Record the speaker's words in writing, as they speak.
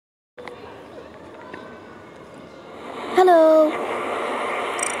Hello.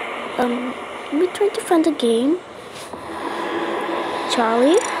 Let me try to find a game.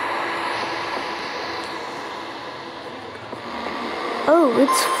 Charlie. Oh,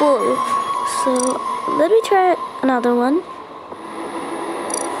 it's full. So let me try another one.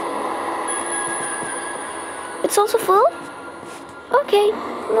 It's also full? Okay,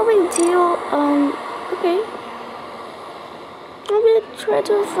 no big deal. Okay. Let me try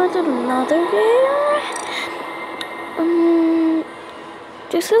to find another game.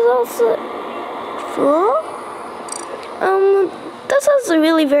 This is also full. This is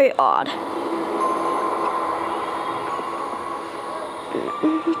really very odd.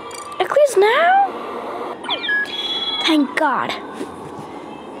 At least now? Thank God.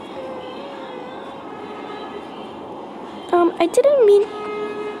 I didn't mean...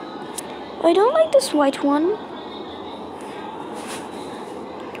 I don't like this white one.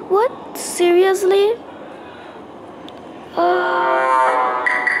 What? Seriously?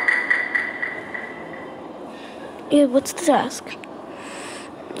 Yeah, what's the task?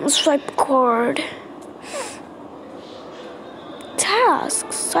 Swipe card.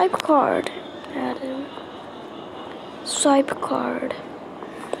 Task. Swipe card. Added. Swipe card.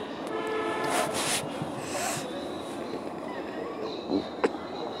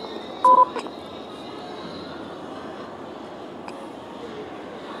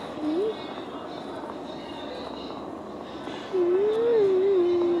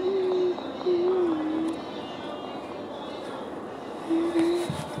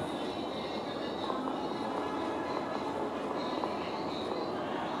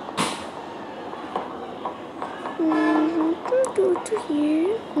 Go to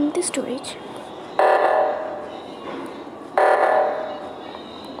here in the storage.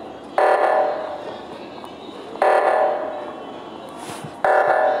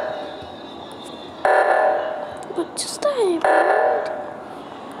 But just a hybrid.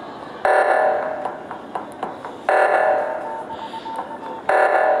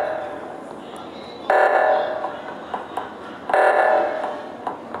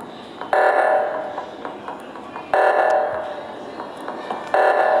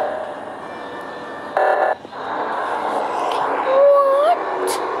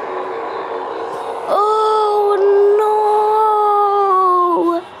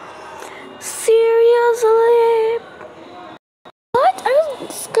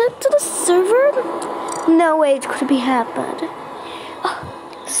 To the server? No way it could be happened. Oh,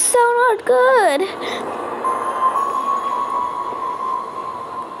 so not good.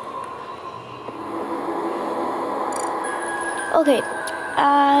 Okay,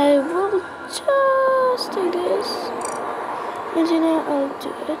 I will just do this. And then I'll do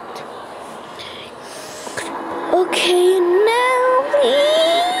it. Okay, now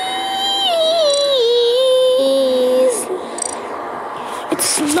please.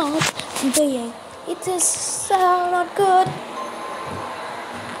 It's not being. It is so not good.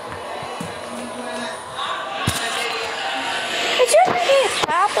 It shouldn't be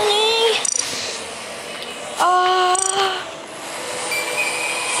happening.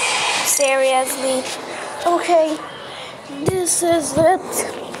 Seriously. Okay, this is it.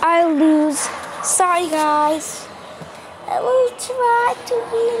 I lose. Sorry, guys. I will try to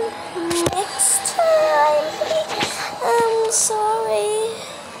win next time. I'm sorry.